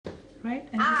right?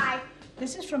 And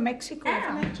this is from Mexico,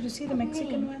 isn't it? Did you see the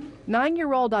Mexican one?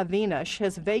 9-year-old Avinash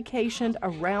has vacationed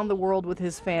around the world with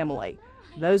his family.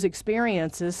 Those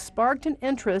experiences sparked an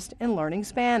interest in learning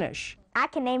Spanish. I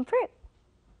can name fruit.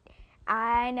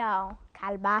 I know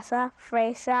calabaza,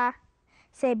 fresa,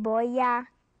 cebolla,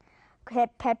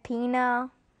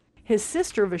 pepino. His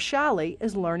sister Vishali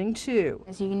is learning too.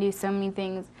 You can do so many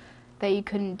things that you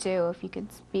couldn't do if you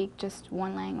could speak just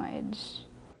one language.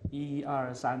 1、2、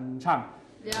3，唱。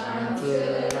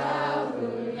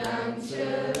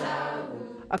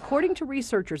 According to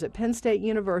researchers at Penn State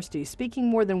University, speaking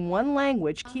more than one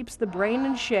language keeps the brain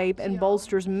in shape and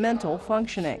bolsters mental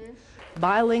functioning.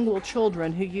 Bilingual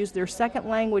children who use their second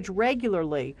language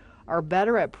regularly are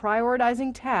better at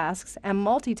prioritizing tasks and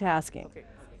multitasking.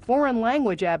 Foreign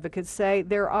language advocates say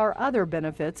there are other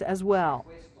benefits as well.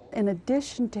 In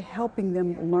addition to helping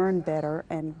them learn better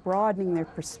and broadening their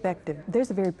perspective, there's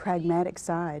a very pragmatic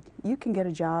side. You can get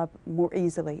a job more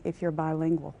easily if you're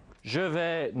bilingual. Je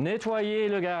vais nettoyer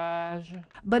le garage.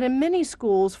 But in many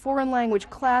schools, foreign language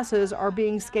classes are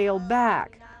being scaled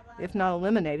back, if not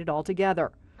eliminated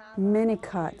altogether. Many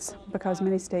cuts because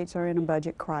many states are in a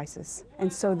budget crisis.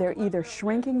 And so they're either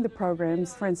shrinking the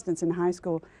programs, for instance in high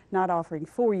school, not offering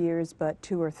 4 years but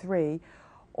 2 or 3,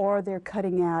 or they're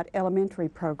cutting out elementary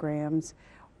programs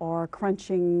or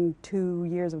crunching 2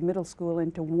 years of middle school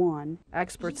into 1.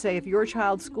 Experts say if your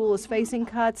child's school is facing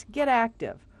cuts, get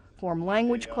active. Form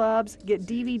language clubs, get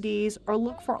DVDs, or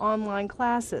look for online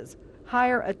classes.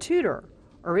 Hire a tutor,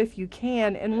 or if you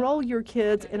can, enroll your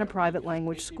kids in a private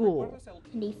language school.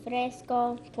 Di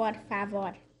fresco, por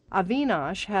favor.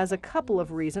 Avinash has a couple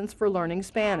of reasons for learning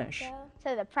Spanish.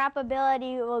 So the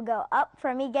probability will go up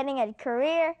for me getting a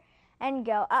career and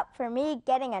go up for me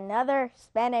getting another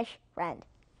Spanish friend.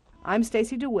 I'm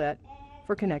Stacy DeWitt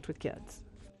for Connect with Kids.